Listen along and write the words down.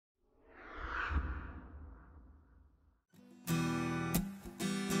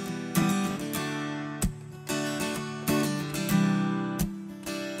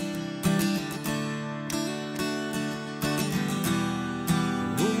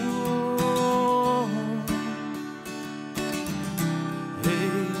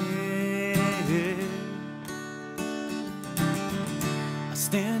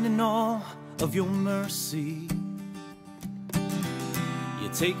of your mercy. You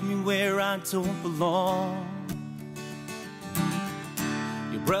take me where I don't belong.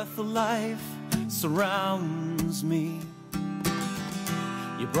 Your breath of life surrounds me.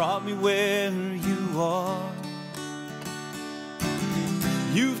 You brought me where you are.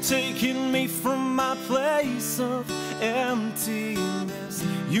 You've taken me from my place of emptiness.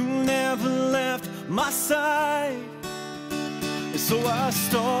 You never left my side. And so I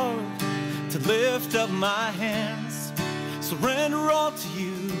start to lift up my hands, surrender all to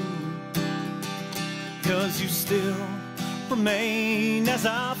you, 'cause you still remain as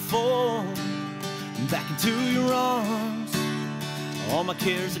I fall back into your arms. All my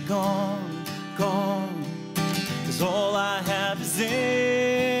cares are gone, gone, 'cause all I have is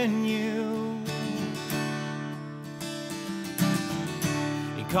in you.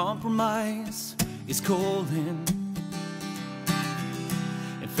 And compromise is calling,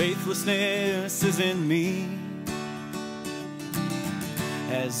 and faithlessness is in me.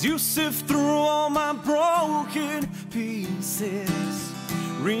 As you sift through all my broken pieces,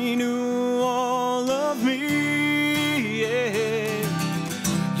 renew all of me, yeah.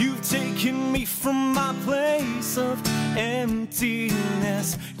 You've taken me from my place of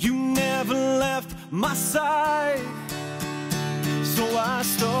emptiness. You never left my side. So I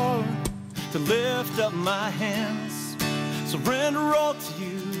start to lift up my hands, surrender all to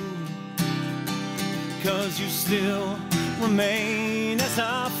you, 'cause you still remain as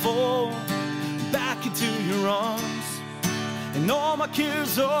I fall back into your arms. And all my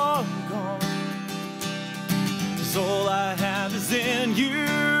cares are gone, 'cause all I have is in you.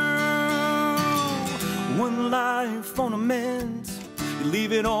 One life on a mend, you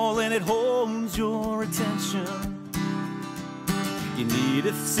leave it all and it holds your attention. You need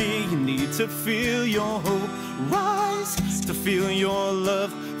to see, you need to feel your hope rise, to feel your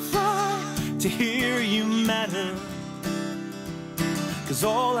love fly, to hear you matter. 'Cause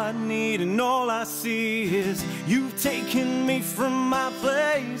all I need and all I see is you've taken me from my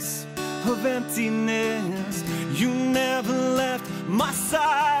place of emptiness. You never left my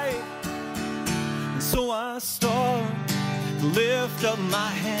side. And so I start to lift up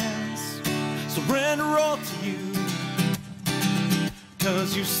my hands, surrender all to you,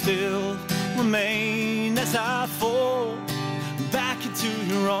 'cause you still remain as I fall back into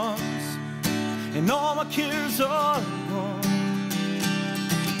your arms. And all my cares are gone,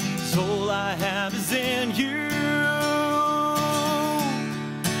 'cause all I have is in you,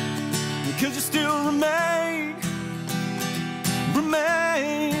 because you still remain